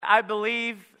I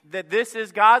believe that this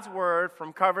is God's word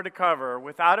from cover to cover,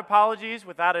 without apologies,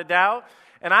 without a doubt.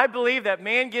 And I believe that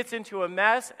man gets into a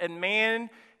mess and man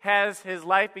has his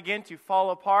life begin to fall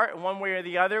apart in one way or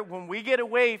the other when we get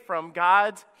away from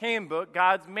God's handbook,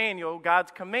 God's manual,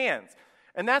 God's commands.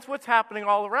 And that's what's happening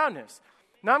all around us.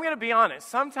 Now, I'm going to be honest.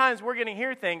 Sometimes we're going to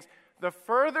hear things. The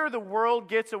further the world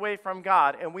gets away from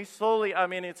God, and we slowly,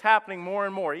 it's happening more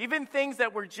and more. Even things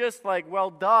that were just like, well,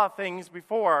 duh things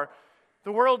before,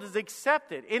 the world is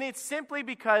accepted. And it's simply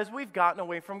because we've gotten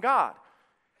away from God.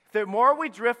 The more we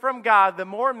drift from God, the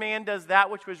more man does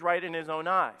that which was right in his own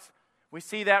eyes. We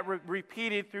see that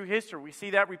repeated through history. We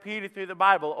see that repeated through the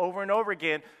Bible over and over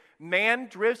again. Man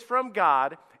drifts from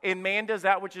God, and man does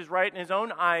that which is right in his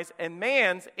own eyes, and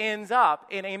man ends up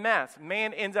in a mess.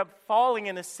 Man ends up falling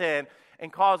into sin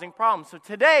and causing problems. So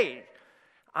today,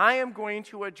 I am going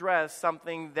to address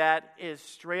something that is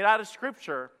straight out of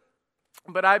Scripture,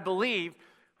 but I believe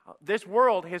this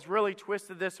world has really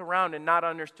twisted this around and not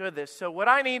understood this. So what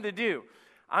I need to do,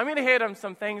 I'm going to hit on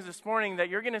some things this morning that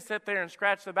you're going to sit there and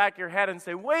scratch the back of your head and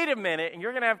say, wait a minute, and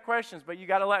you're going to have questions, but you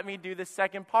got to let me do the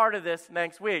second part of this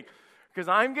next week. Because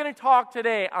I'm going to talk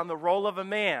today on the role of a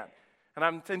man. And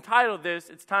I'm entitled this,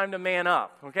 It's Time to Man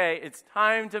Up. Okay? It's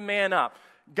time to man up.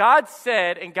 God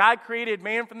said, and God created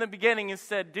man from the beginning and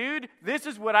said, dude, this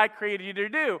is what I created you to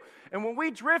do. And when we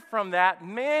drift from that,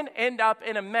 men end up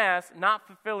in a mess, not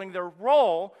fulfilling their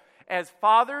role as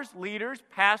fathers, leaders,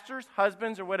 pastors,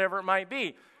 husbands, or whatever it might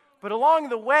be. But along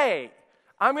the way,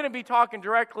 I'm going to be talking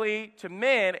directly to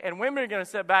men, and women are going to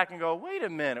sit back and go, wait a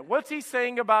minute, what's he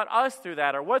saying about us through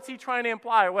that? Or what's he trying to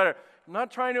imply? Or whatever. I'm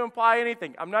not trying to imply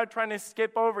anything. I'm not trying to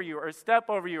skip over you or step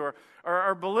over you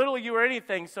or belittle you or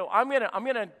anything. So I'm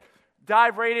gonna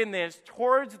dive right in this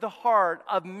towards the heart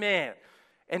of men.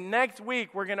 And next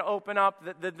week, we're going to open up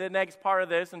the next part of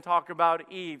this and talk about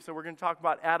Eve. So we're going to talk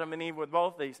about Adam and Eve with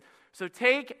both these. So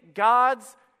take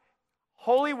God's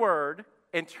holy word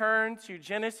and turn to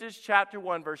Genesis chapter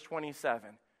 1, verse 27.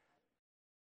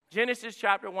 Genesis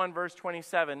chapter 1, verse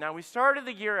 27. Now, we started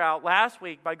the year out last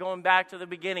week by going back to the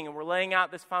beginning, and we're laying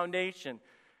out this foundation.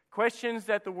 Questions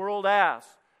that the world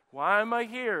asks. Why am I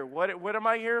here? What am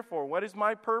I here for? What is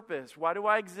my purpose? Why do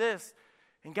I exist?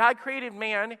 And God created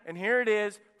man, and here it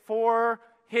is, for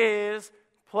his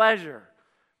pleasure.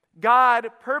 God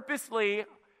purposely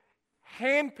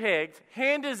handpicked,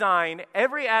 hand-designed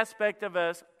every aspect of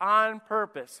us on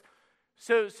purpose.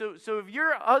 So if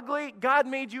you're ugly, God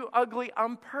made you ugly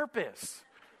on purpose.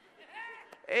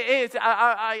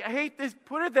 I hate to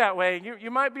put it that way. You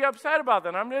might be upset about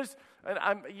that.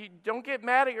 You don't get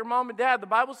mad at your mom and dad. The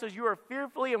Bible says you are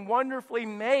fearfully and wonderfully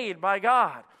made by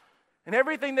God. And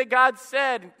everything that God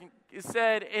said,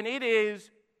 and it is,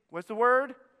 what's the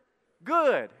word?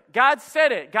 Good. God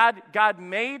said it. God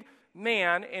made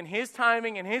man in his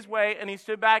timing, in his way, and he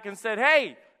stood back and said,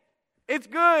 hey, it's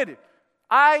good.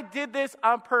 I did this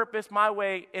on purpose, my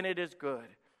way, and it is good.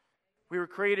 We were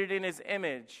created in his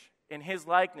image, in his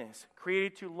likeness,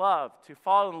 created to love, to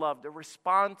fall in love, to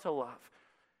respond to love,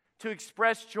 to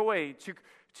express joy,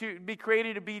 to be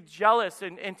created to be jealous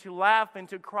and to laugh and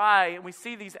to cry. And we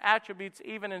see these attributes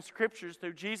even in scriptures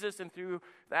through Jesus and through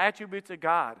the attributes of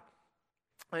God.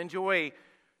 I enjoy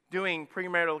doing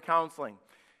premarital counseling.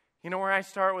 You know where I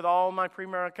start with all my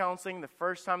premarital counseling? The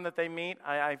first time that they meet,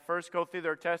 I first go through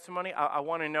their testimony. I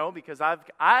want to know because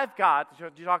I've got,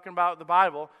 you're talking about the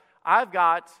Bible, I've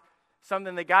got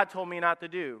something that God told me not to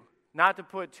do. Not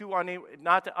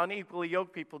to unequally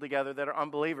yoke people together that are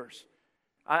unbelievers.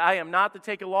 I am not to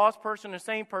take a lost person, a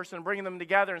sane person, and bring them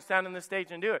together and stand on the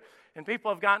stage and do it. And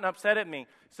people have gotten upset at me.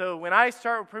 So when I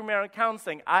start with premarital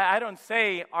counseling, I don't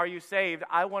say, are you saved?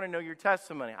 I want to know your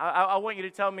testimony. I want you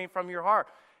to tell me from your heart.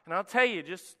 And I'll tell you,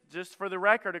 just for the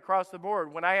record across the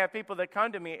board, when I have people that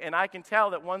come to me and I can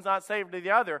tell that one's not saved to the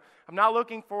other, I'm not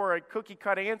looking for a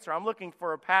cookie-cut answer. I'm looking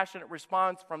for a passionate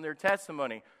response from their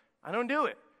testimony. I don't do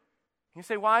it. You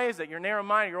say, why is it? You're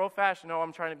narrow-minded, you're old-fashioned. No,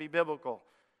 I'm trying to be biblical.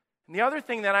 And the other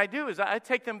thing that I do is I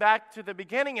take them back to the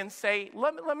beginning and say,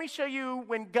 let me show you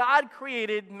when God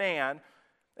created man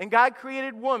and God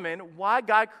created woman, why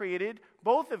God created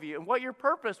both of you and what your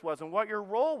purpose was and what your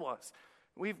role was.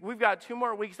 We've got 2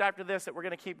 more weeks after this that we're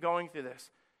going to keep going through this.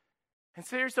 And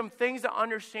so there's some things to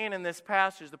understand in this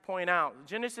passage to point out.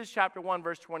 Genesis chapter 1,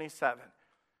 verse 27.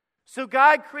 So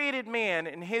God created man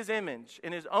in his image,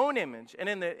 in his own image, and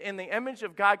in the image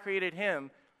of God created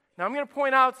him. Now I'm going to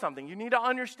point out something. You need to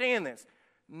understand this.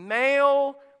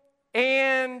 Male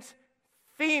and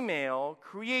female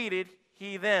created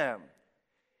he them.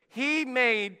 He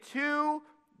made 2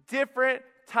 different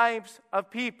types of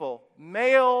people,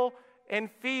 male and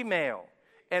female.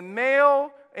 And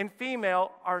male and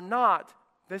female are not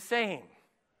the same.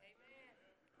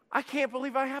 I can't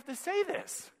believe I have to say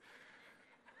this.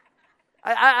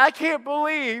 I can't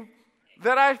believe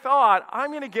that I thought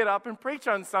I'm going to get up and preach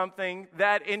on something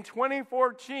that in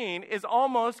 2014 is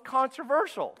almost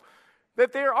controversial.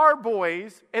 That there are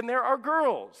boys and there are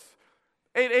girls.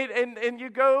 And you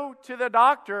go to the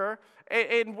doctor,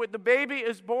 and when the baby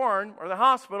is born, or the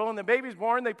hospital, and the baby's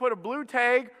born, they put a blue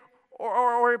tag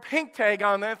or a pink tag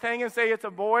on that thing and say it's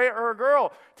a boy or a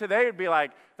girl. Today it'd be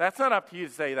like, that's not up to you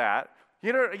to say that.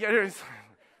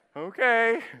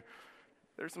 Okay.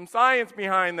 There's some science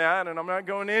behind that, and I'm not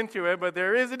going into it, but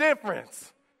there is a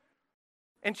difference.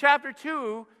 In chapter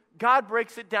 2, God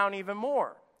breaks it down even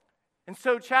more. And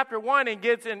so chapter 1, it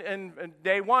gets in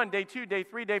day 1, day 2, day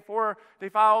 3, day 4, day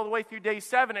 5, all the way through day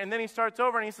 7. And then he starts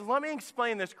over and he says, let me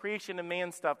explain this creation and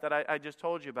man stuff that I just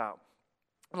told you about.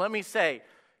 And let me say,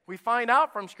 we find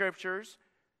out from scriptures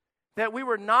that we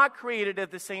were not created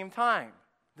at the same time.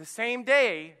 The same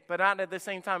day, but not at the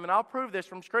same time. And I'll prove this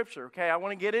from scripture, okay? I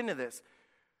want to get into this.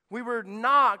 We were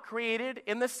not created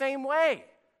in the same way.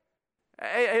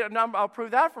 I'll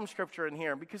prove that from Scripture in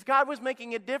here, because God was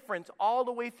making a difference all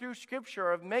the way through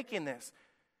Scripture of making this.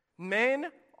 Men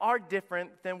are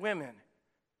different than women.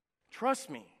 Trust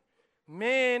me.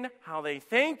 Men, how they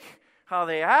think, how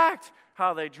they act,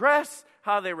 how they dress,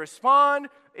 how they respond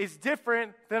is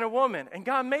different than a woman. And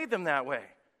God made them that way.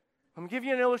 I'm going to give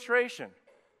you an illustration.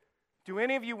 Do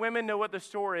any of you women know what the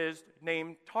store is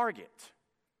named Target?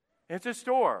 It's a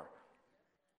store.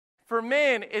 For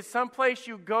men, it's someplace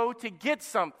you go to get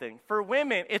something. For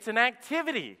women, it's an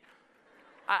activity.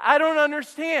 I don't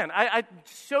understand. I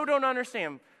so don't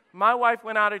understand. My wife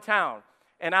went out of town,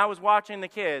 and I was watching the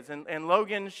kids, and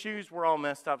Logan's shoes were all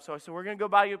messed up. So I said, we're going to go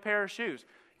buy you a pair of shoes.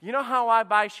 You know how I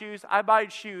buy shoes? I buy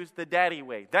shoes the daddy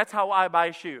way. That's how I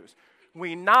buy shoes.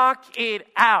 We knock it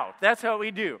out. That's how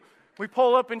we do. We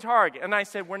pull up in Target, and I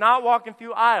said, we're not walking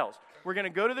through aisles. We're going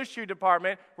to go to the shoe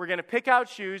department. We're going to pick out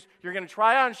shoes. You're going to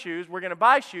try on shoes. We're going to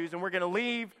buy shoes, and we're going to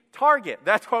leave Target.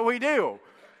 That's what we do.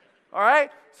 All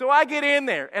right? So I get in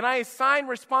there, and I assign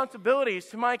responsibilities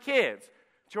to my kids.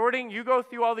 Jordan, you go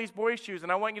through all these boys' shoes,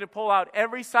 and I want you to pull out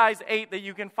every size 8 that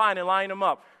you can find and line them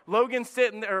up. Morgan's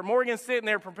sitting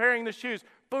there preparing the shoes.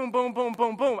 Boom, boom, boom,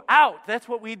 boom, boom. Out. That's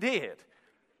what we did.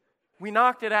 We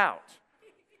knocked it out.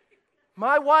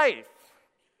 My wife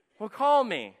will call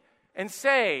me and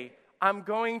say, I'm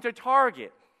going to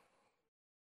Target.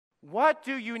 What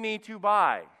do you need to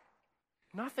buy?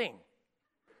 Nothing.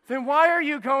 Then why are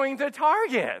you going to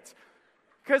Target?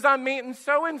 Because I'm meeting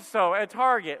so-and-so at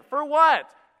Target. For what?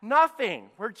 Nothing.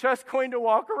 We're just going to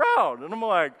walk around. And I'm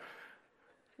like,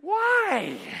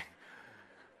 why?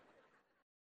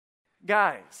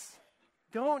 Guys,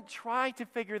 don't try to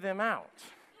figure them out.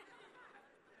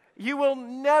 You will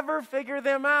never figure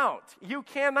them out. You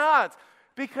cannot.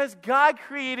 Because God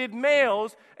created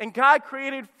males and God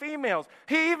created females.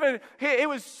 It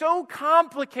was so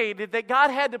complicated that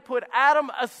God had to put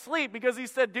Adam asleep because he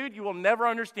said, dude, you will never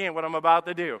understand what I'm about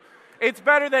to do. It's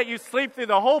better that you sleep through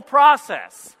the whole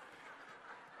process.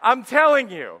 I'm telling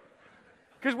you.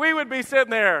 Because we would be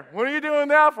sitting there, what are you doing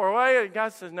that for? Well,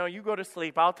 God says, no, you go to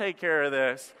sleep. I'll take care of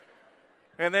this.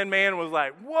 And then man was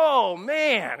like, whoa,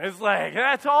 man. It's like,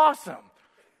 that's awesome.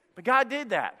 But God did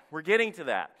that. We're getting to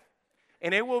that.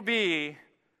 And it will be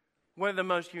one of the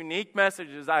most unique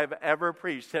messages I've ever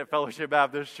preached at Fellowship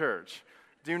Baptist Church.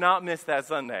 Do not miss that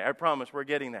Sunday. I promise we're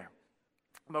getting there.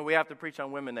 But we have to preach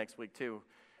on women next week too.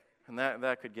 And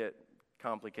that could get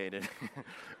complicated.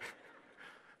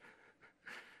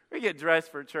 We get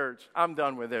dressed for church. I'm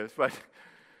done with this. But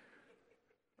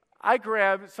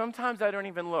sometimes I don't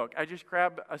even look. I just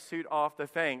grab a suit off the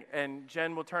thing. And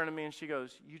Jen will turn to me and she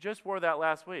goes, you just wore that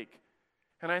last week.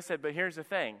 And I said, but here's the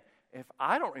thing. If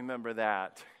I don't remember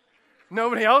that,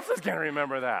 nobody else is going to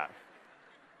remember that.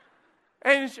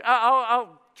 And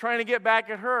I'll try to get back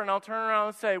at her, and I'll turn around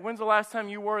and say, when's the last time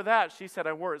you wore that? She said,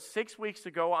 I wore it 6 weeks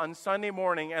ago on Sunday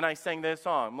morning, and I sang this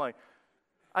song. I'm like,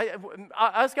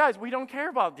 us guys, we don't care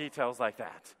about details like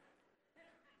that.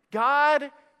 God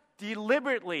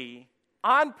deliberately,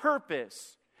 on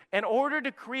purpose, in order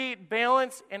to create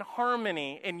balance and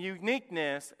harmony and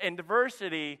uniqueness and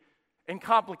diversity and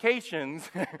complications,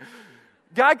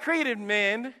 God created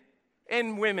men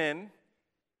and women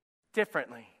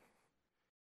differently.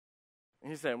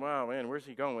 And you say, wow, man, where's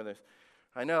he going with this?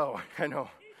 I know.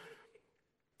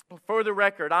 For the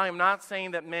record, I am not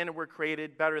saying that men were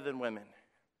created better than women.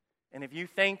 And if you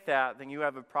think that, then you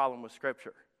have a problem with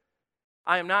Scripture.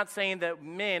 I am not saying that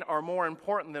men are more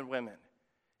important than women.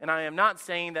 And I am not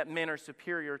saying that men are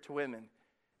superior to women.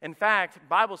 In fact, the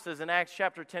Bible says in Acts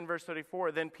chapter 10, verse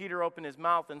 34, then Peter opened his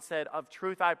mouth and said, of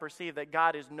truth I perceive that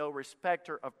God is no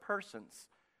respecter of persons.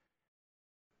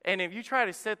 And if you try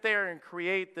to sit there and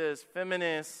create this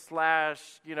feminist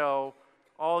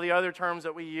 / all the other terms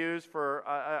that we use for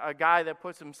a guy that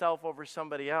puts himself over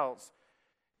somebody else,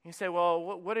 you say,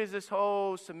 well, what is this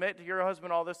whole submit to your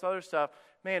husband, all this other stuff?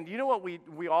 Man, do you know what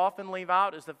we often leave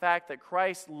out is the fact that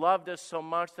Christ loved us so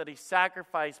much that he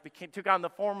sacrificed, took on the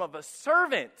form of a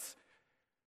servant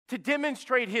to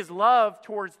demonstrate his love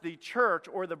towards the church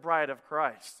or the bride of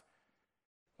Christ.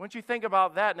 Once you think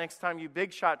about that next time you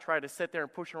big shot try to sit there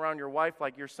and push around your wife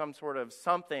like you're some sort of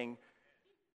something,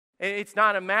 it's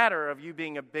not a matter of you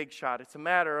being a big shot. It's a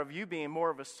matter of you being more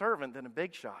of a servant than a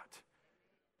big shot.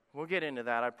 We'll get into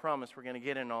that. I promise we're going to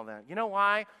get into all that. You know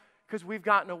why? Because we've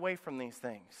gotten away from these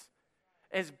things.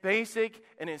 As basic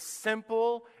and as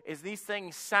simple as these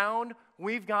things sound,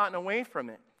 we've gotten away from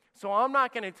it. So I'm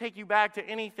not going to take you back to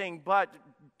anything but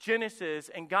Genesis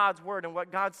and God's Word and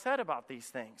what God said about these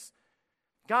things.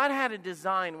 God had a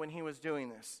design when he was doing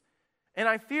this. And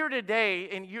I fear today,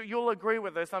 and you'll agree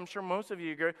with this, I'm sure most of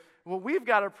you agree, well, we've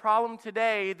got a problem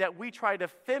today that we try to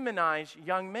feminize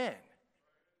young men.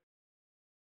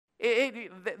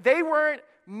 They weren't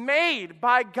made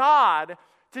by God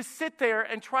to sit there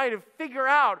and try to figure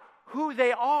out who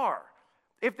they are.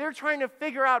 If they're trying to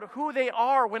figure out who they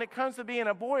are when it comes to being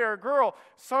a boy or a girl,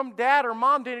 some dad or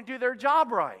mom didn't do their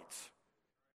job right.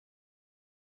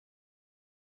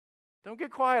 Don't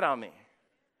get quiet on me.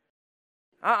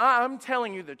 I'm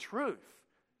telling you the truth.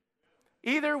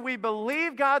 Either we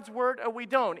believe God's word or we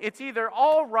don't. It's either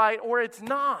all right or it's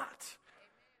not.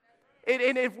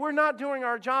 And if we're not doing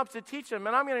our jobs to teach them,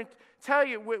 and I'm going to tell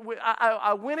you,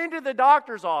 I went into the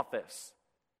doctor's office.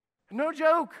 No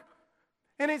joke.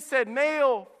 And it said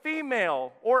male,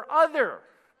 female, or other.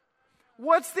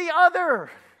 What's the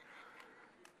other?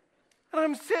 And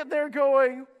I'm sitting there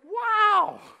going,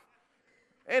 wow.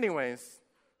 Anyways,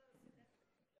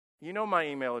 you know my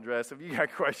email address. If you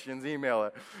got questions, email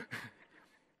it.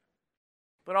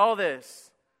 But all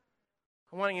this,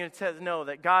 I want you to know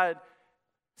that God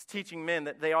is teaching men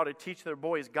that they ought to teach their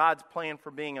boys God's plan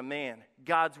for being a man,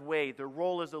 God's way, their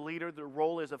role as a leader, their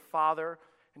role as a father.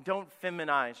 And don't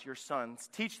feminize your sons.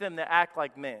 Teach them to act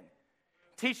like men.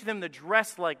 Teach them to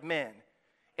dress like men.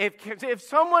 If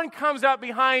someone comes up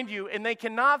behind you and they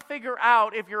cannot figure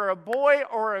out if you're a boy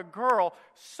or a girl,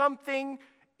 something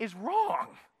is wrong.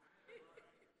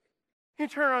 You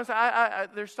turn around and say,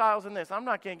 there's styles in this. I'm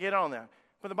not going to get on that.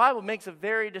 But the Bible makes a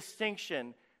very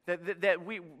distinction that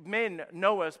we men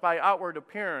know us by outward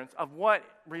appearance of what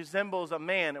resembles a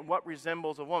man and what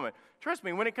resembles a woman. Trust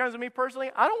me, when it comes to me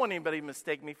personally, I don't want anybody to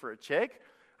mistake me for a chick.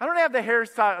 I don't have the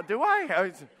hairstyle, do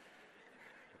I?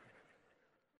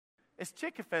 Is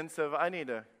chick offensive? I need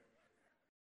to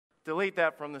delete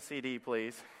that from the CD,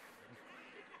 please.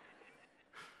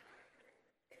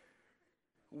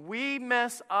 We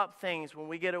mess up things when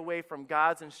we get away from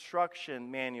God's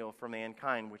instruction manual for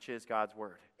mankind, which is God's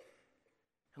Word.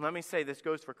 And let me say, this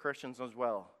goes for Christians as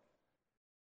well.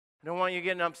 I don't want you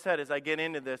getting upset as I get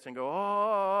into this and go,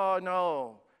 oh,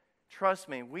 no. Trust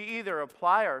me, we either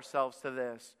apply ourselves to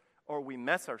this or we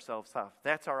mess ourselves up.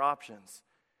 That's our options.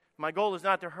 My goal is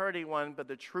not to hurt anyone, but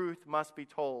the truth must be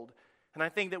told. And I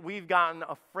think that we've gotten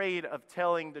afraid of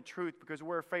telling the truth because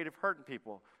we're afraid of hurting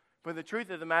people. But the truth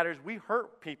of the matter is we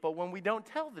hurt people when we don't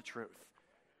tell the truth.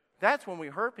 That's when we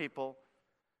hurt people.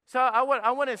 So I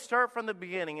want to start from the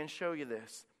beginning and show you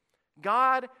this.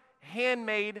 God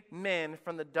handmade men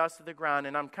from the dust of the ground.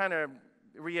 And I'm kind of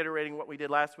reiterating what we did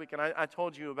last week. And I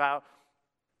told you about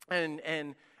and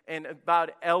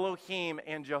about Elohim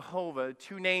and Jehovah,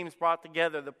 two names brought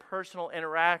together, the personal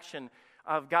interaction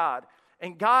of God.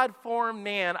 And God formed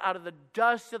man out of the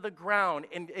dust of the ground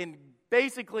and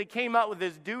basically came out with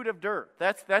this dude of dirt.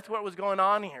 That's what was going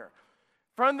on here.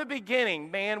 From the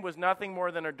beginning, man was nothing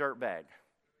more than a dirt bag.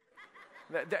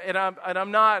 And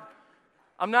I'm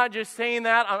not just saying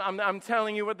that. I'm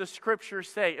telling you what the scriptures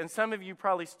say. And some of you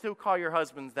probably still call your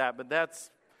husbands that, but that's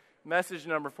message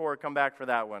number 4. Come back for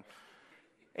that one.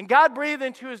 And God breathed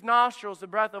into his nostrils the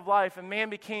breath of life, and man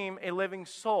became a living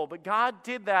soul. But God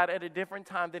did that at a different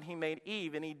time than he made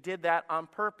Eve, and he did that on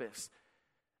purpose.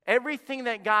 Everything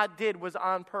that God did was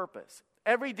on purpose.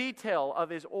 Every detail of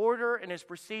his order and his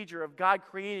procedure of God's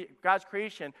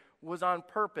creation was on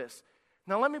purpose.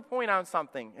 Now let me point out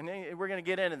something, and we're going to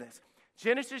get into this.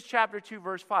 Genesis chapter 2,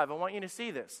 verse 5. I want you to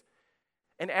see this.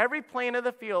 And every plant of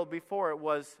the field before it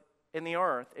was in the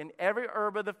earth, and every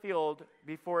herb of the field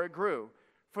before it grew.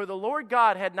 For the Lord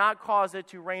God had not caused it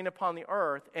to rain upon the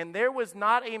earth, and there was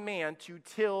not a man to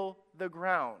till the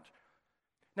ground.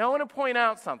 Now, I want to point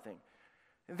out something.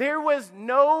 There was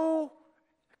no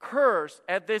curse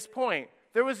at this point.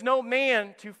 There was no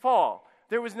man to fall.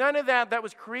 There was none of that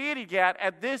was created yet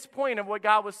at this point of what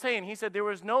God was saying. He said there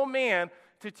was no man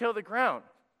to till the ground.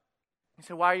 He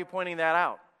said, why are you pointing that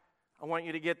out? I want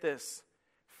you to get this.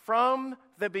 From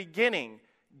the beginning,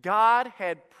 God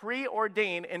had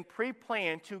preordained and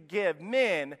pre-planned to give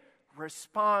men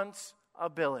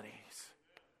responsibilities.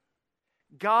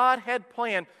 God had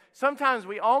planned. Sometimes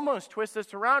we almost twist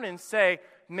this around and say,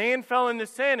 man fell into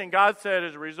sin and God said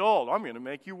as a result, I'm going to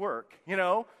make you work.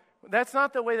 That's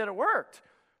not the way that it worked.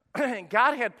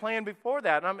 God had planned before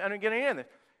that. And I'm getting into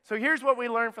this. So here's what we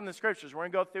learn from the scriptures. We're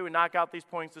going to go through and knock out these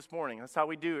points this morning. That's how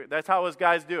we do it. That's how us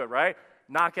guys do it, right?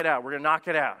 Knock it out. We're going to knock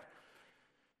it out.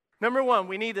 Number one,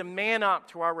 we need to man up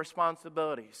to our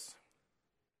responsibilities.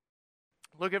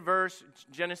 Look at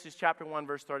Genesis chapter 1,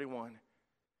 verse 31.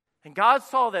 And God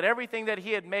saw that everything that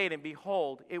he had made, and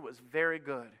behold, it was very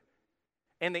good.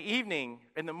 And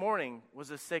the morning was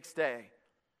the sixth day.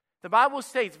 The Bible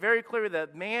states very clearly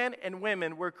that man and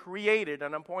women were created,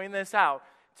 and I'm pointing this out,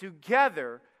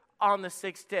 together on the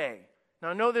sixth day. Now,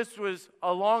 I know this was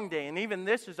a long day, and even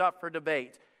this is up for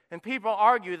debate. And people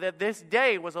argue that this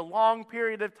day was a long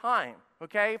period of time.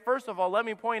 Okay? First of all, let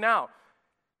me point out,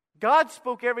 God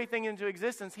spoke everything into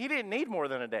existence. He didn't need more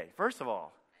than a day, first of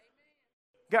all.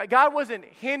 God wasn't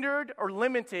hindered or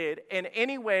limited in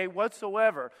any way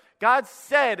whatsoever. God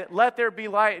said, let there be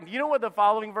light. And you know what the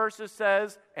following verses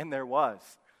says? And there was.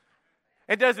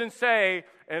 It doesn't say,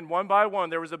 and one by one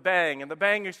there was a bang, and the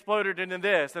bang exploded into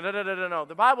this. And no.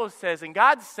 The Bible says, and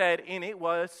God said, and it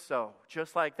was so.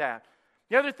 Just like that.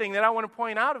 The other thing that I want to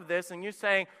point out of this, and you're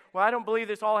saying, well, I don't believe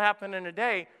this all happened in a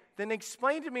day. Then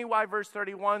explain to me why verse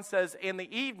 31 says, in the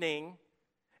evening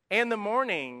and the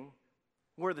morning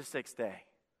were the sixth day.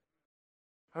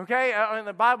 Okay, and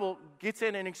the Bible gets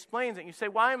in and explains it. You say,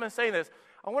 why am I saying this?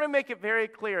 I want to make it very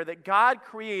clear that God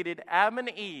created Adam and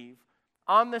Eve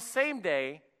on the same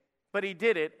day, but he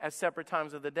did it at separate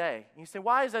times of the day. And you say,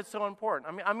 why is that so important?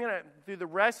 I mean, I'm going to, through the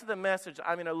rest of the message,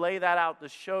 I'm going to lay that out to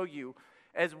show you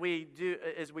as we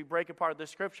break apart the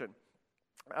scripture.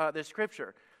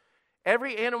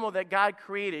 Every animal that God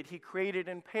created, he created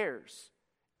in pairs.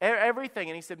 Everything.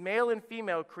 And he said, male and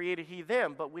female created he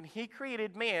them. But when he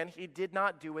created man, he did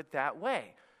not do it that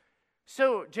way.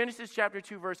 So, Genesis chapter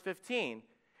 2, verse 15.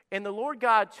 And the Lord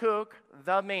God took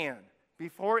the man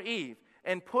before Eve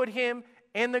and put him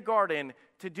in the garden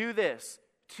to do this,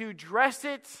 to dress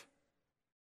it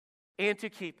and to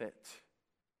keep it.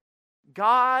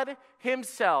 God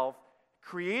himself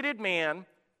created man,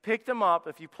 picked him up.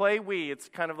 If you play Wii, it's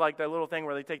kind of like that little thing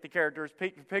where they take the characters,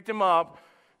 picked him up,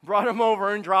 brought him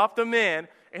over and dropped him in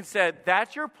and said,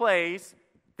 that's your place,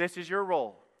 this is your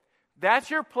role. That's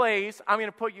your place, I'm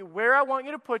going to put you where I want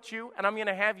you to put you, and I'm going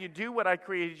to have you do what I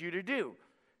created you to do,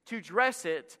 to dress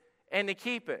it and to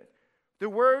keep it. The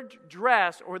word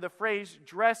dress, or the phrase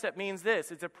dress it, means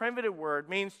this. It's a primitive word,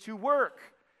 means to work.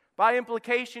 By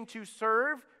implication, to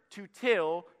serve, to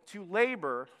till, to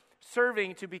labor,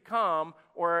 serving, to become,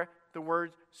 or the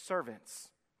word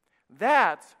servants.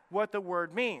 That's what the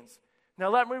word means. Now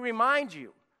let me remind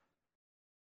you,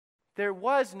 there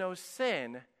was no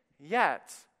sin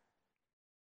yet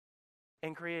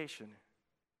in creation.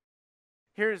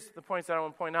 Here's the points that I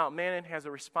want to point out. Man has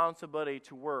a responsibility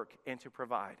to work and to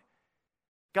provide.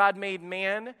 God made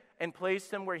man and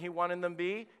placed him where he wanted them to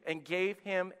be and gave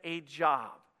him a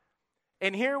job.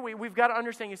 And here we've got to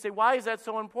understand, you say, why is that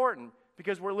so important?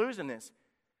 Because we're losing this.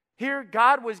 Here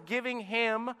God was giving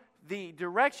him the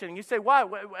direction. You say, why?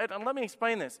 Let me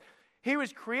explain this. He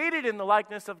was created in the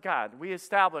likeness of God. We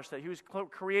established that he was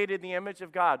created in the image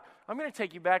of God. I'm going to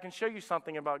take you back and show you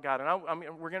something about God.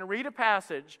 And we're going to read a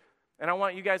passage, and I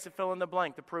want you guys to fill in the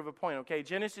blank to prove a point, okay?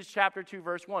 Genesis chapter 2,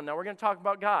 verse 1. Now we're going to talk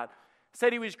about God. It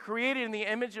said he was created in the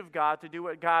image of God to do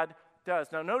what God does.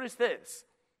 Now notice this.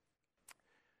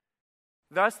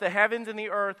 Thus the heavens and the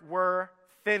earth were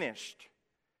finished.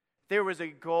 There was a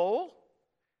goal.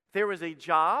 There was a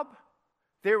job.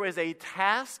 There was a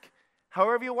task.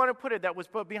 However you want to put it, that was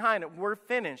put behind it. We're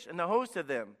finished, and the host of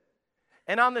them.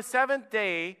 And on the seventh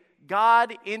day,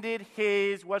 God ended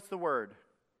his, what's the word?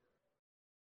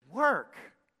 Work.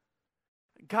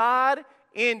 God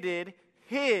ended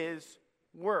his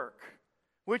work,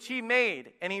 which he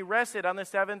made, and he rested on the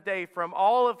seventh day from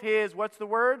all of his, what's the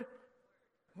word?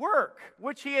 Work,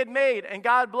 which he had made. And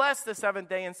God blessed the seventh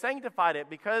day and sanctified it,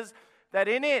 because that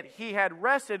in it he had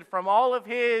rested from all of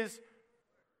his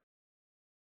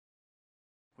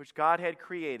which God had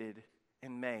created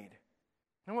and made.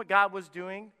 You know what God was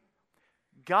doing?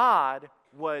 God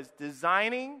was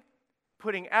designing,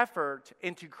 putting effort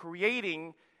into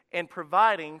creating and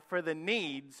providing for the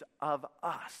needs of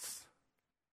us.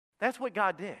 That's what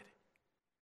God did.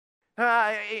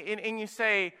 And you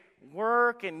say,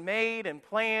 work and made and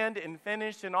planned and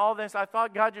finished and all this. I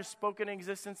thought God just spoke in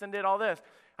existence and did all this.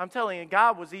 I'm telling you,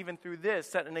 God was even through this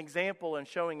setting an example and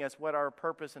showing us what our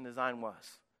purpose and design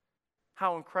was.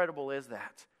 How incredible is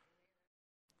that?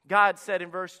 God said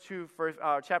in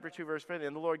chapter 2, verse 50,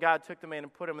 and the Lord God took the man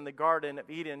and put him in the garden of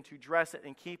Eden to dress it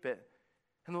and keep it.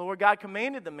 And the Lord God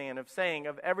commanded the man saying,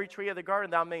 of every tree of the garden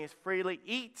thou mayest freely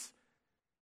eat.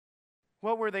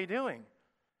 What were they doing?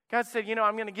 God said,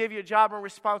 I'm going to give you a job and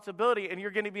responsibility, and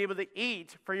you're going to be able to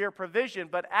eat for your provision.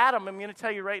 But Adam, I'm going to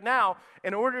tell you right now,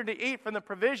 in order to eat from the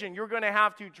provision, you're going to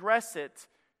have to dress it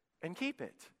and keep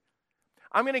it.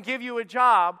 I'm going to give you a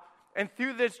job, and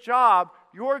through this job,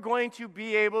 you're going to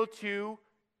be able to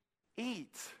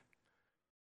eat.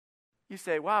 You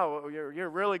say, wow, you're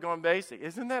really going basic.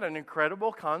 Isn't that an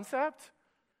incredible concept?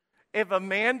 If a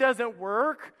man doesn't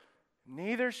work,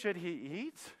 neither should he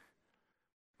eat.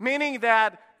 Meaning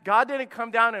that God didn't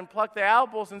come down and pluck the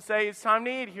apples and say, it's time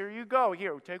to eat. Here you go.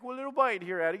 Here, take a little bite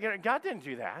here. God didn't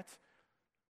do that.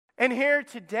 And here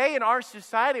today in our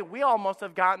society, we almost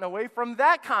have gotten away from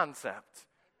that concept.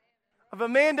 If a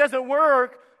man doesn't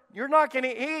work, you're not going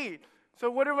to eat. So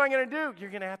what am I going to do?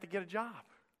 You're going to have to get a job.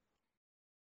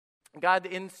 God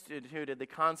instituted the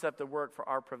concept of work for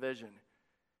our provision.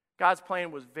 God's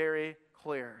plan was very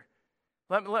clear.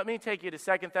 Let me take you to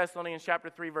 2 Thessalonians chapter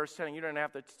 3, verse 10. You don't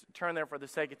have to turn there for the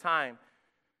sake of time.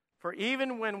 For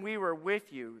even when we were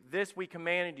with you, this we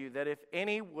commanded you, that if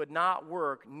any would not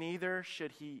work, neither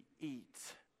should he eat.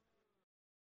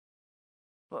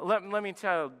 Let me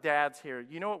tell dads here,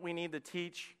 you know what we need to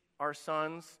teach our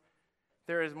sons?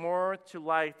 There is more to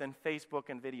life than Facebook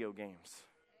and video games.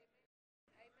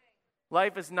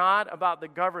 Life is not about the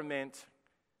government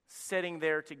sitting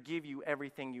there to give you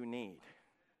everything you need.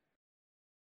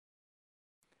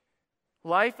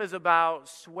 Life is about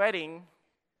sweating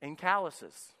and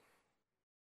calluses.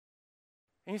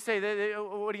 And you say,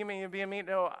 what do you mean?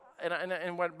 No,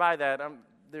 and what by that?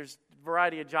 There's a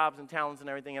variety of jobs and talents and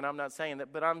everything, and I'm not saying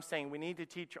that, but I'm saying we need to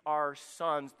teach our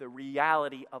sons the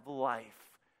reality of life.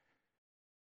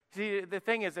 See, the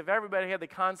thing is, if everybody had the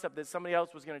concept that somebody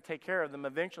else was going to take care of them,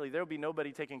 eventually there would be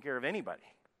nobody taking care of anybody.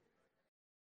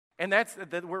 And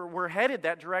we're headed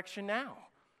that direction now.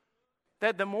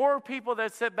 That the more people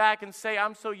that sit back and say,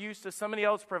 I'm so used to somebody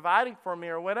else providing for me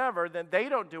or whatever, then they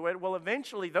don't do it, well,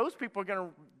 eventually those people are going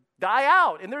to die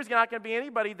out. And there's not going to be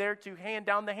anybody there to hand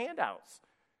down the handouts.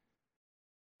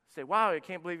 Say, wow, I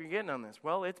can't believe you're getting on this.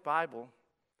 Well, it's Bible.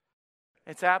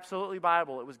 It's absolutely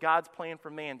Bible. It was God's plan for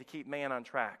man to keep man on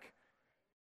track.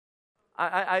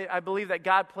 I believe that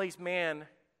God placed man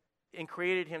and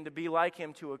created him to be like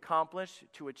him, to accomplish,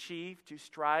 to achieve, to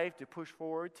strive, to push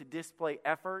forward, to display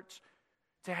effort,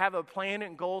 to have a plan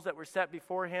and goals that were set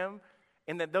before him,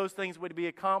 and that those things would be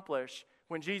accomplished.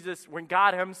 When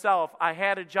God himself, I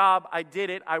had a job, I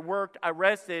did it, I worked, I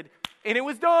rested, and it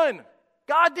was done.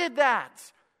 God did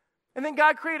that. And then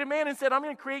God created man and said, I'm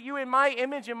going to create you in my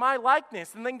image and my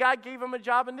likeness. And then God gave him a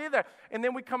job and did that. And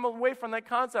then we come away from that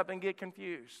concept and get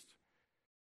confused.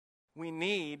 We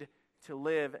need to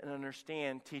live and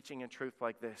understand teaching and truth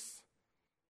like this.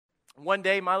 One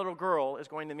day, my little girl is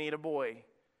going to meet a boy.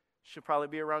 She'll probably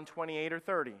be around 28 or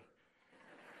 30.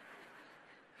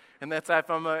 And that's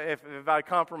if I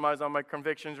compromise on my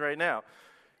convictions right now.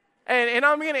 And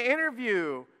I'm going to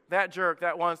interview that jerk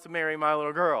that wants to marry my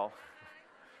little girl.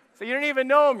 So you don't even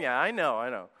know him yet. I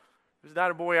know. There's not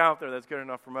a boy out there that's good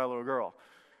enough for my little girl.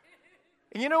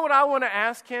 And you know what I want to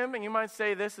ask him? And you might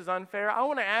say this is unfair. I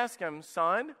want to ask him,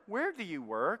 son, where do you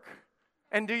work?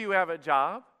 And do you have a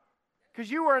job?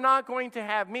 Because you are not going to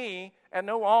have me at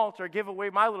no altar give away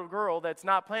my little girl that's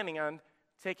not planning on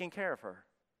taking care of her.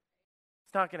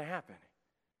 It's not going to happen.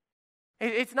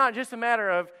 It's not just a matter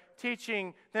of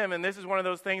teaching them, and this is one of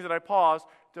those things that I pause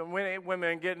to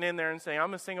women getting in there and saying,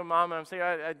 I'm a single mom, and I'm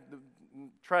saying,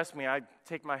 trust me, I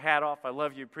take my hat off, I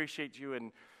love you, appreciate you,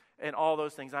 and all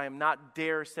those things. I am not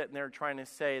dare sitting there trying to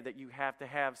say that you have to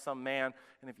have some man,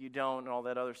 and if you don't, and all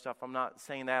that other stuff. I'm not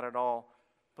saying that at all.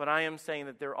 But I am saying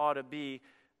that there ought to be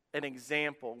an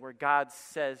example where God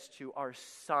says to our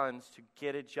sons to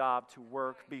get a job, to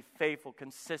work, be faithful,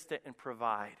 consistent, and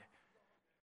provide.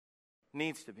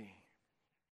 Needs to be.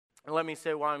 And let me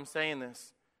say why I'm saying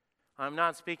this. I'm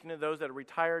not speaking to those that are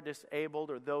retired, disabled,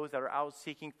 or those that are out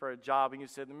seeking for a job. And you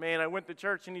said, man, I went to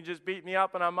church and he just beat me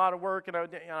up and I'm out of work and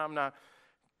I'm not.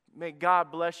 May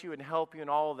God bless you and help you in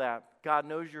all of that. God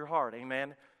knows your heart.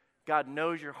 Amen. God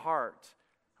knows your heart.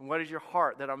 And what is your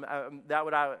heart?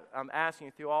 I'm asking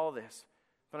you through all of this.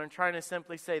 But I'm trying to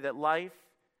simply say that life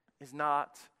is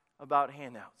not about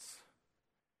handouts.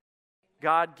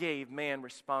 God gave man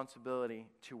responsibility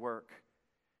to work.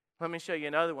 Let me show you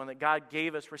another one, that God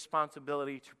gave us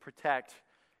responsibility to protect.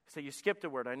 So you skipped a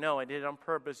word. I know, I did it on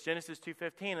purpose. Genesis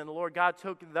 2:15, and the Lord God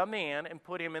took the man and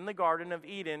put him in the Garden of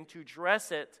Eden to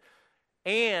dress it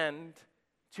and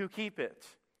to keep it.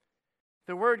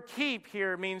 The word keep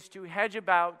here means to hedge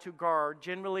about, to guard,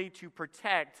 generally to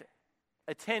protect,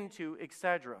 attend to,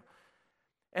 etc.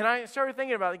 And I started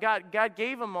thinking about it. God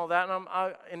gave him all that,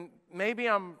 and maybe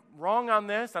I'm wrong on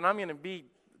this, and I'm going to be,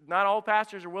 not all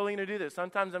pastors are willing to do this.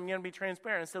 Sometimes I'm going to be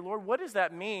transparent and say, Lord, what does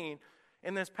that mean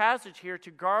in this passage here,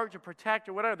 to guard, to protect,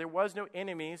 or whatever? There was no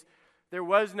enemies. There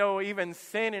was no even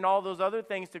sin and all those other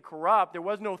things to corrupt. There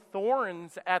was no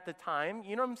thorns at the time.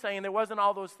 You know what I'm saying? There wasn't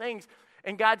all those things.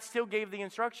 And God still gave the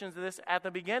instructions of this at the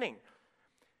beginning.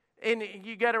 And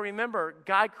you got to remember,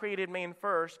 God created man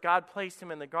first. God placed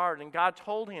him in the garden. God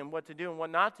told him what to do and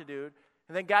what not to do.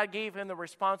 And then God gave him the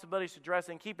responsibilities to dress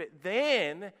and keep it.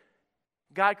 Then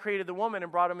God created the woman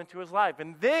and brought him into his life.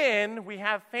 And then we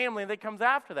have family that comes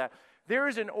after that. There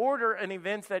is an order and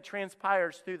events that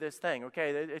transpires through this thing, okay?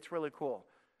 It's really cool.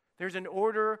 There's an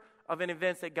order of an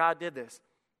events that God did this.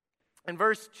 In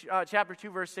chapter 2,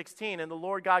 verse 16, and the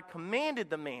Lord God commanded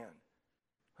the man,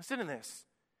 listen to this,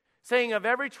 saying, of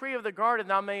every tree of the garden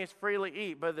thou mayest freely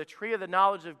eat, but of the tree of the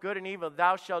knowledge of good and evil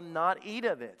thou shalt not eat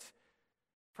of it.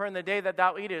 For in the day that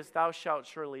thou eatest, thou shalt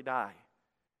surely die.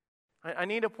 I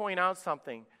need to point out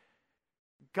something.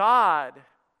 God,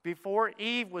 before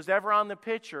Eve was ever on the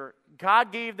picture,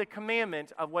 God gave the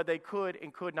commandment of what they could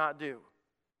and could not do.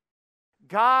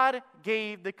 God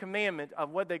gave the commandment of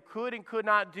what they could and could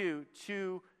not do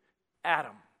to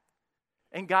Adam.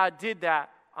 And God did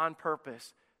that on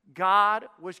purpose. God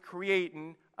was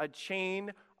creating a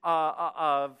chain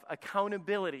of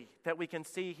accountability that we can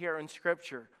see here in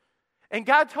Scripture. And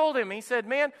God told him, he said,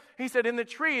 in the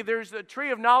tree, there's a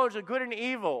tree of knowledge of good and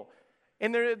evil.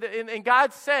 And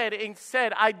God said,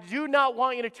 I do not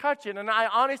want you to touch it. And I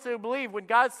honestly believe when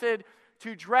God said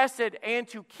to dress it and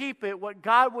to keep it, what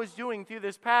God was doing through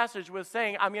this passage was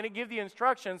saying, I'm going to give the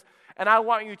instructions, and I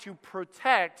want you to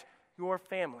protect your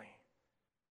family.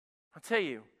 I'll tell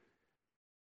you,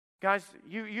 guys,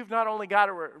 you've not only got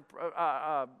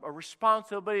a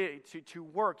responsibility to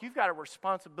work, you've got a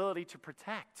responsibility to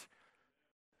protect.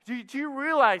 Do you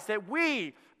realize that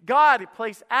God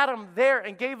placed Adam there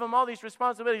and gave him all these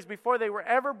responsibilities before they were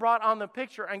ever brought on the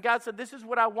picture? And God said, this is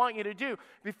what I want you to do.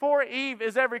 Before Eve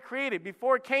is ever created,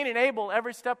 before Cain and Abel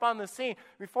ever step on the scene,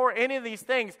 before any of these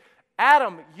things,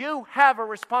 Adam, you have a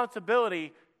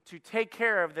responsibility to take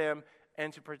care of them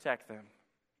and to protect them.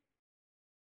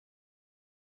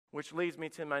 Which leads me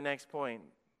to my next point.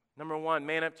 Number one,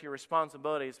 man up to your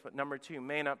responsibilities. But number two,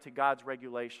 man up to God's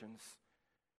regulations.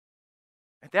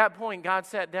 At that point, God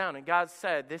sat down and God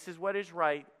said, this is what is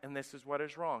right and this is what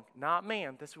is wrong. Not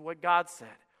man, this is what God said.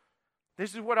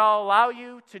 This is what I'll allow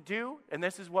you to do and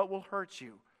this is what will hurt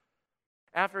you.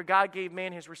 After God gave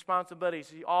man his responsibilities,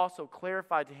 he also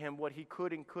clarified to him what he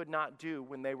could and could not do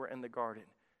when they were in the garden.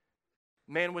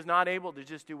 Man was not able to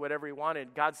just do whatever he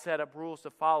wanted. God set up rules to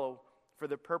follow for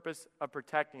the purpose of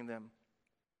protecting them.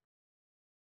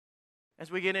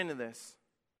 As we get into this,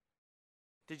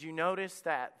 did you notice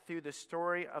that through the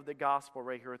story of the gospel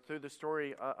right here, through the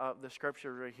story of the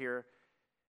scripture right here,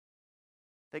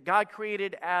 that God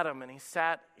created Adam and he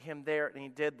sat him there and he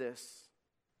did this.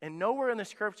 And nowhere in the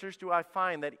scriptures do I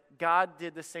find that God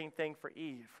did the same thing for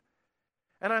Eve.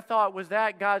 And I thought, was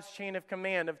that God's chain of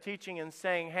command of teaching and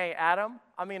saying, hey, Adam,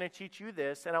 I'm going to teach you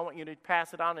this and I want you to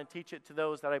pass it on and teach it to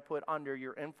those that I put under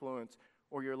your influence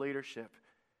or your leadership.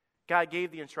 God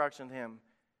gave the instruction to him.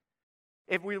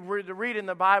 If we were to read in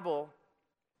the Bible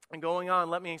and going on,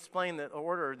 let me explain the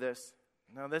order of this.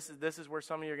 Now, this is where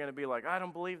some of you are going to be like, I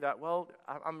don't believe that. Well,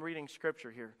 I'm reading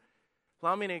Scripture here.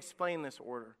 Allow me to explain this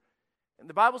order. And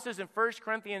the Bible says in 1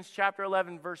 Corinthians chapter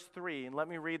 11, verse 3, and let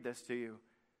me read this to you.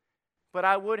 But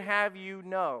I would have you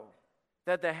know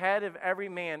that the head of every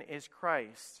man is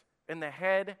Christ, and the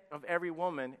head of every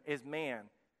woman is man,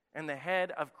 and the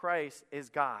head of Christ is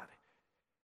God.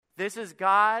 This is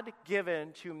God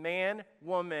given to man,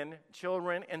 woman,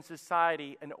 children, and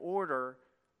society an order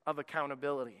of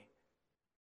accountability.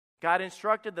 God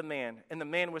instructed the man, and the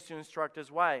man was to instruct his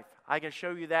wife. I can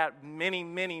show you that many,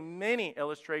 many, many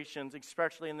illustrations,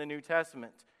 especially in the New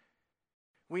Testament.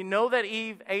 We know that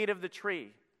Eve ate of the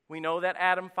tree. We know that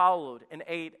Adam followed and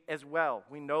ate as well.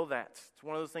 We know that. It's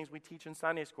one of those things we teach in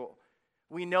Sunday school.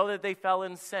 We know that they fell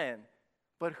in sin.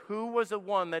 But who was the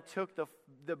one that took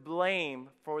the blame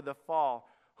for the fall?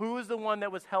 Who was the one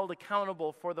that was held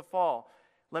accountable for the fall?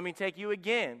 Let me take you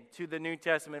again to the New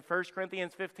Testament, 1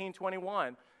 Corinthians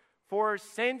 15:21. For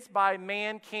since by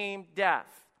man came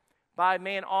death, by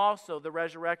man also the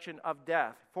resurrection of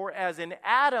death. For as in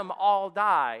Adam all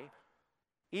die,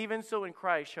 even so in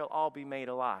Christ shall all be made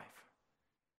alive.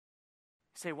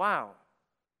 You say, wow.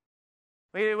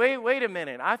 Wait a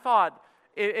minute. I thought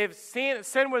if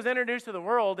sin was introduced to the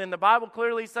world, and the Bible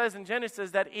clearly says in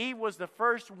Genesis that Eve was the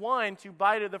first one to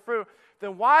bite of the fruit,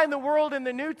 then why in the world in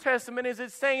the New Testament is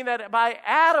it saying that by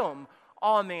Adam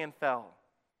all man fell?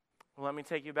 Well, let me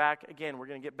take you back again. We're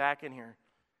going to get back in here.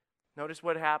 Notice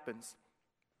what happens.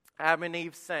 Adam and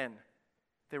Eve sin.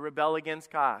 They rebel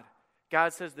against God.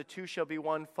 God says the two shall be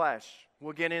one flesh.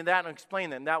 We'll get into that and explain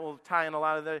that. And that will tie in a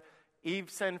lot of the Eve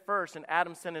sinned first and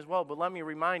Adam sinned as well. But let me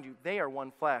remind you, they are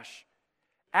one flesh.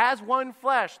 As one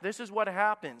flesh, this is what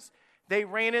happens. They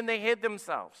ran and they hid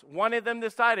themselves. One of them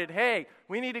decided, hey,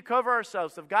 we need to cover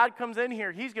ourselves. If God comes in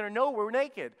here, he's going to know we're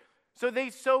naked. So they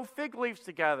sew fig leaves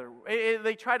together.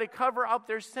 They try to cover up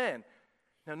their sin.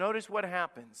 Now notice what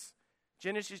happens.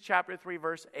 Genesis chapter 3,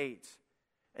 verse 8.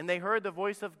 And they heard the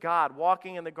voice of God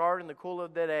walking in the garden in the cool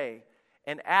of the day.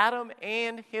 And Adam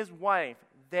and his wife,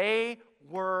 they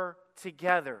were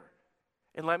together.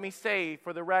 And let me say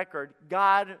for the record,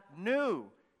 God knew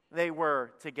they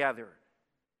were together.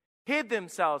 Hid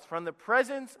themselves from the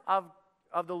presence of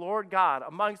the Lord God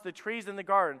amongst the trees in the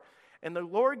garden. And the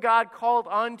Lord God called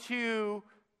unto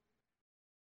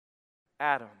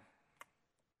Adam.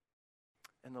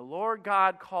 And the Lord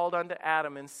God called unto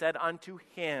Adam and said unto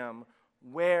him,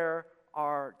 where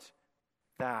art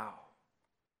thou?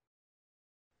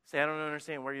 Say, I don't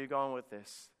understand where you're going with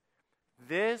this.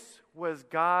 This was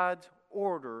God's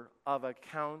order of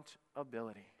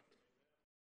accountability.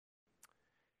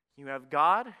 You have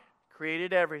God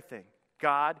created everything.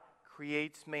 God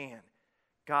creates man.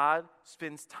 God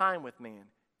spends time with man.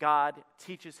 God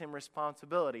teaches him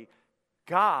responsibility.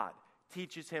 God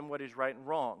teaches him what is right and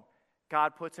wrong.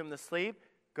 God puts him to sleep,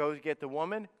 goes get the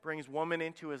woman, brings woman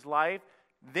into his life.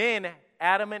 Then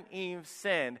Adam and Eve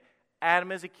sinned.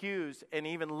 Adam is accused and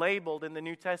even labeled in the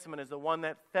New Testament as the one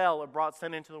that fell or brought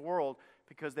sin into the world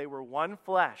because they were one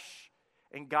flesh,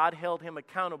 and God held him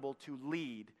accountable to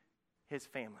lead his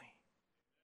family.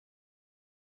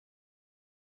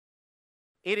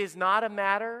 It is not a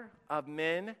matter of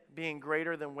men being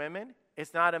greater than women.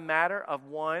 It's not a matter of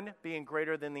one being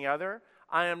greater than the other.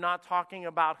 I am not talking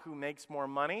about who makes more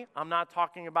money. I'm not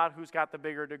talking about who's got the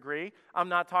bigger degree. I'm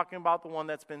not talking about the one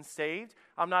that's been saved.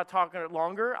 I'm not talking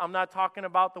longer. I'm not talking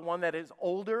about the one that is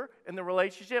older in the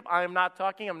relationship. I'm not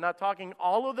talking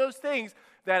all of those things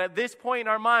that at this point in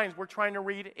our minds we're trying to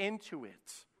read into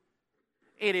it.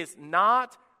 It is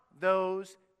not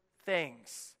those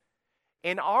things.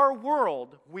 In our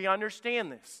world, we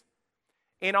understand this.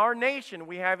 In our nation,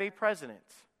 we have a president.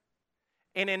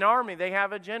 In an army, they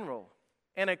have a general.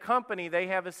 In a company, they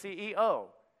have a CEO.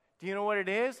 Do you know what it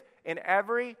is? In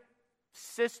every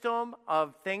system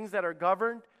of things that are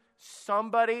governed,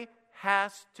 somebody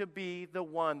has to be the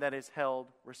one that is held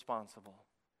responsible.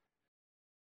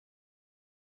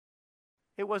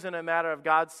 It wasn't a matter of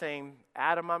God saying,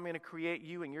 Adam, I'm going to create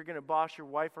you and you're going to boss your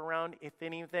wife around. If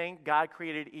anything, God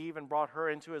created Eve and brought her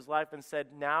into his life and said,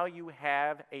 now you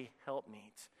have a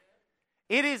helpmeet.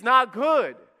 It is not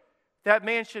good that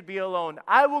man should be alone.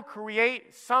 I will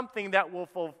create something that will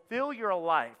fulfill your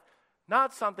life,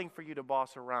 not something for you to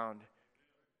boss around.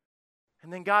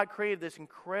 And then God created this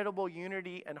incredible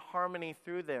unity and harmony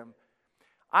through them.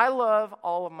 I love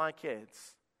all of my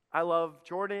kids. I love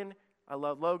Jordan, I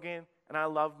love Logan, and I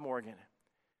love Morgan.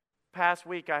 Past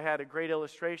week I had a great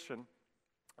illustration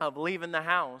of leaving the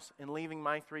house and leaving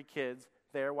my 3 kids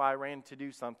there while I ran to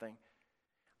do something.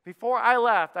 Before I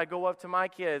left, I go up to my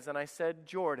kids and I said,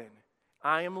 Jordan,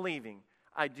 I am leaving.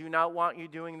 I do not want you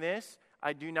doing this.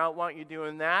 I do not want you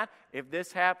doing that. If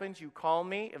this happens, you call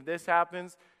me. If this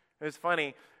happens, it was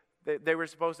funny. They were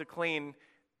supposed to clean,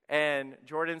 and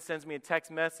Jordan sends me a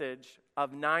text message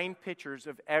of 9 pictures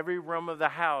of every room of the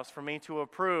house for me to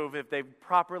approve if they've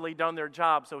properly done their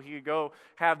job so he could go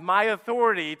have my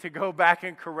authority to go back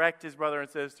and correct his brother and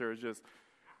sister. It's just,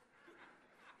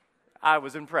 I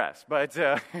was impressed. But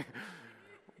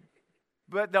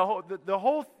but the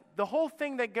whole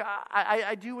thing that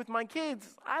I do with my kids,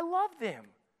 I love them.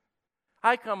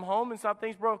 I come home and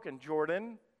something's broken.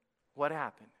 Jordan, what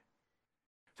happened?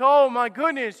 So, oh my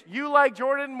goodness, you like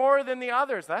Jordan more than the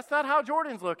others. That's not how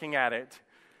Jordan's looking at it.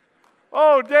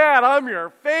 Oh, Dad, I'm your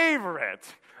favorite.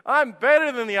 I'm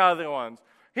better than the other ones.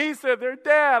 He said, "Their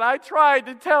dad, I tried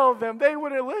to tell them. They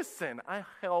wouldn't listen." I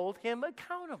held him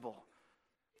accountable.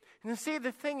 And see,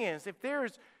 the thing is, if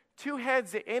there's two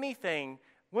heads to anything,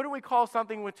 what do we call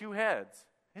something with two heads?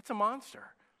 It's a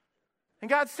monster. And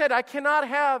God said, I cannot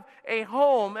have a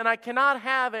home, and I cannot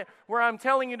have it where I'm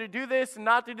telling you to do this and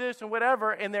not to do this and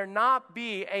whatever, and there not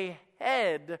be a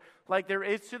head like there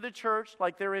is to the church,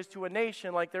 like there is to a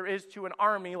nation, like there is to an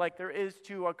army, like there is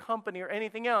to a company or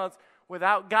anything else,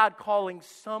 without God calling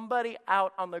somebody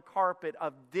out on the carpet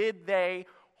of did they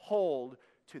hold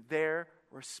to their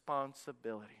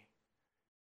responsibility.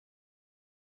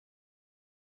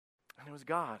 And it was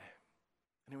God,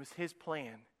 and it was His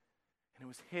plan, and it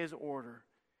was His order.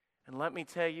 And let me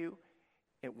tell you,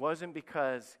 it wasn't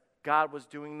because God was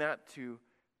doing that to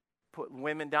put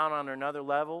women down on another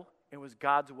level. It was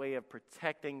God's way of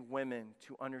protecting women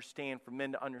to understand, for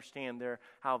men to understand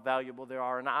how valuable they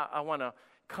are. And I want to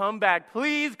come back.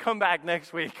 Please come back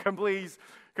next week. Please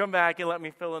come back and let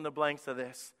me fill in the blanks of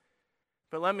this.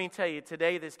 But let me tell you,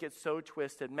 today this gets so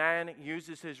twisted. Man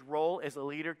uses his role as a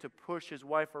leader to push his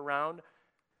wife around.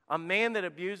 A man that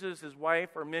abuses his wife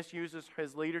or misuses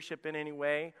his leadership in any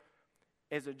way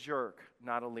is a jerk,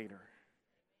 not a leader.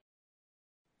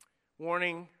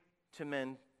 Warning to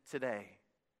men today.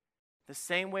 The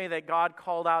same way that God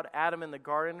called out Adam in the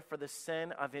garden for the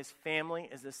sin of his family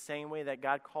is the same way that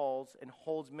God calls and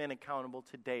holds men accountable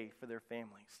today for their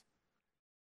families.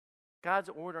 God's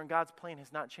order and God's plan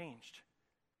has not changed.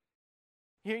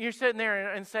 You're sitting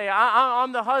there and say,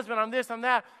 I'm the husband, I'm this, I'm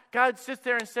that. God sits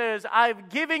there and says, I've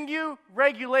given you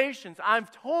regulations.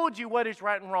 I've told you what is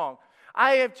right and wrong.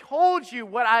 I have told you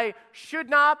what I should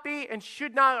not be and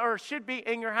should be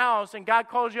in your house. And God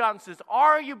calls you out and says,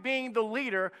 are you being the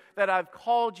leader that I've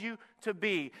called you to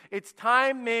be? It's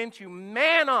time, men, to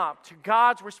man up to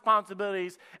God's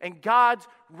responsibilities and God's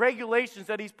regulations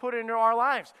that He's put into our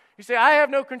lives. You say, I have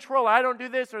no control. I don't do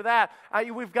this or that.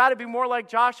 We've got to be more like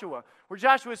Joshua, where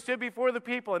Joshua stood before the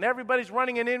people and everybody's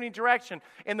running in any direction.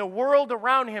 And the world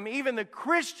around him, even the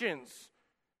Christians,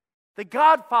 the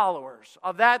God followers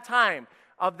of that time,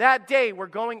 of that day, were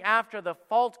going after the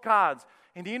false gods.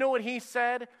 And do you know what he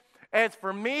said? As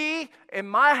for me and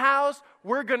my house,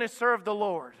 we're going to serve the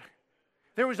Lord.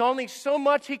 There was only so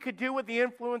much he could do with the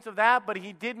influence of that, but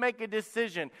he did make a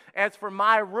decision. As for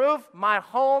my roof, my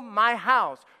home, my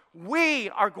house, we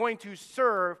are going to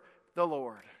serve the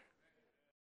Lord.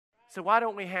 So why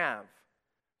don't we have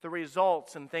the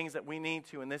results and things that we need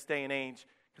to in this day and age?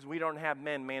 Because we don't have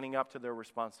men manning up to their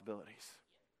responsibilities.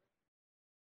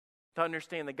 To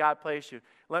understand that God placed you.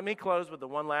 Let me close with the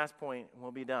one last point and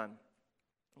we'll be done.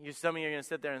 Some of you are going to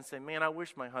sit there and say, man, I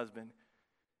wish my husband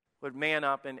would man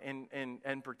up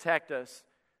and protect us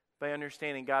by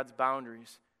understanding God's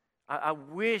boundaries. I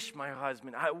wish my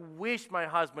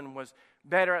husband was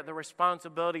better at the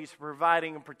responsibilities for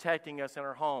providing and protecting us in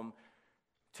our home,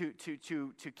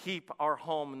 to keep our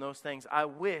home and those things. I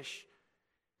wish.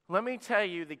 Let me tell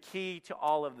you the key to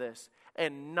all of this.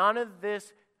 And none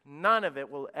of it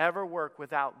will ever work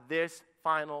without this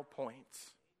final point.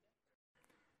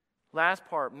 Last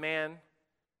part, man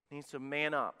needs to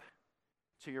man up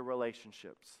to your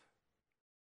relationships.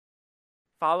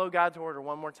 Follow God's order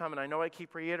one more time. And I know I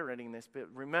keep reiterating this, but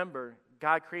remember,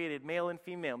 God created male and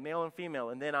female.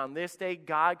 And then on this day,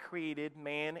 God created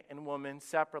man and woman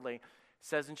separately. It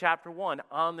says in chapter 1,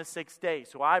 on the sixth day.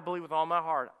 So I believe with all my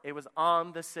heart, it was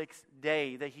on the sixth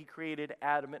day that He created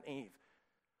Adam and Eve.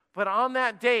 But on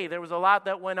that day, there was a lot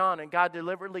that went on, and God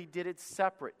deliberately did it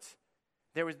separate.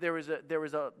 There was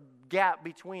a gap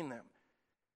between them.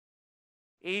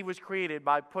 Eve was created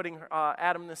by putting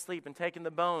Adam to sleep and taking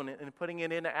the bone and putting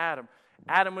it into Adam.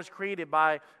 Adam was created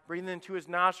by breathing into his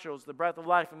nostrils the breath of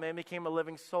life, and man became a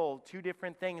living soul. Two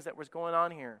different things that was going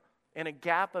on here, and a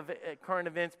gap of current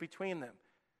events between them.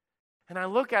 And I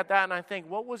look at that and I think,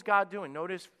 what was God doing?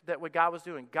 Notice that what God was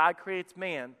doing. God creates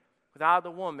man without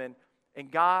the woman, and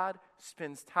God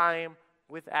spends time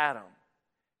with Adam.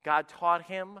 God taught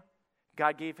him,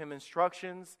 God gave him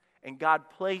instructions, and God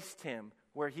placed him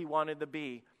where He wanted to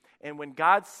be. And when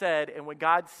God said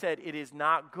it is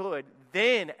not good,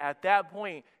 then at that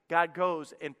point, God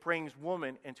goes and brings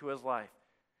woman into his life.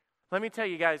 Let me tell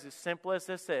you guys, as simple as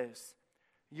this is,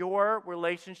 your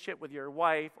relationship with your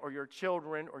wife or your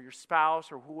children or your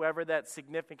spouse or whoever that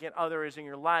significant other is in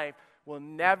your life will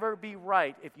never be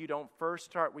right if you don't first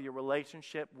start with your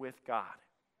relationship with God.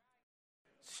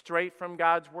 Straight from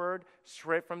God's Word,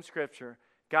 straight from Scripture.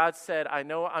 God said, I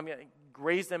know I'm going to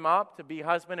raise them up to be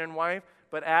husband and wife,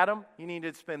 but Adam, you need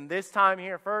to spend this time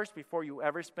here first before you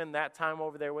ever spend that time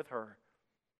over there with her.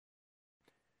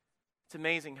 It's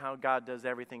amazing how God does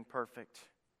everything perfect.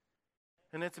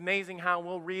 And it's amazing how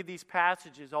we'll read these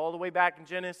passages all the way back in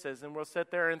Genesis, and we'll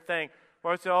sit there and think,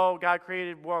 well, it's, oh, God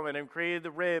created woman and created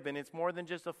the rib, and it's more than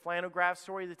just a flannel graph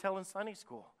story to tell in Sunday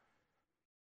school.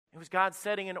 It was God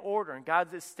setting an order, and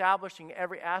God's establishing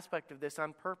every aspect of this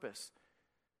on purpose.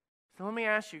 So let me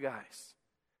ask you guys,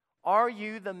 are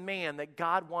you the man that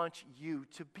God wants you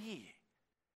to be?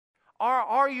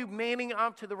 Are you manning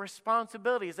up to the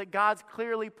responsibilities that God's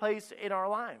clearly placed in our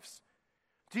lives?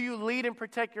 Do you lead and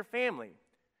protect your family?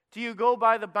 Do you go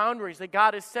by the boundaries that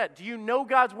God has set? Do you know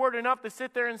God's word enough to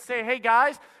sit there and say, hey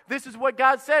guys, this is what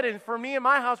God said, and for me and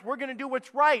my house, we're going to do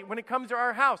what's right when it comes to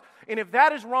our house. And if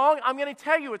that is wrong, I'm going to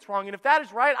tell you it's wrong. And if that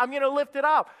is right, I'm going to lift it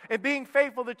up. And being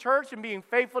faithful to church and being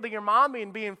faithful to your mom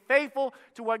and being faithful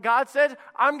to what God says,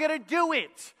 I'm going to do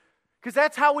it. Because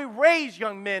that's how we raise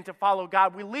young men to follow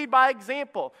God. We lead by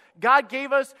example. God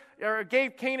gave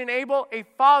Cain and Abel a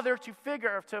father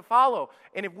to follow.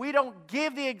 And if we don't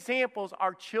give the examples,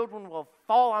 our children will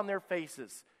fall on their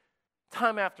faces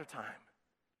time after time.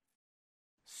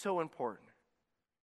 So important.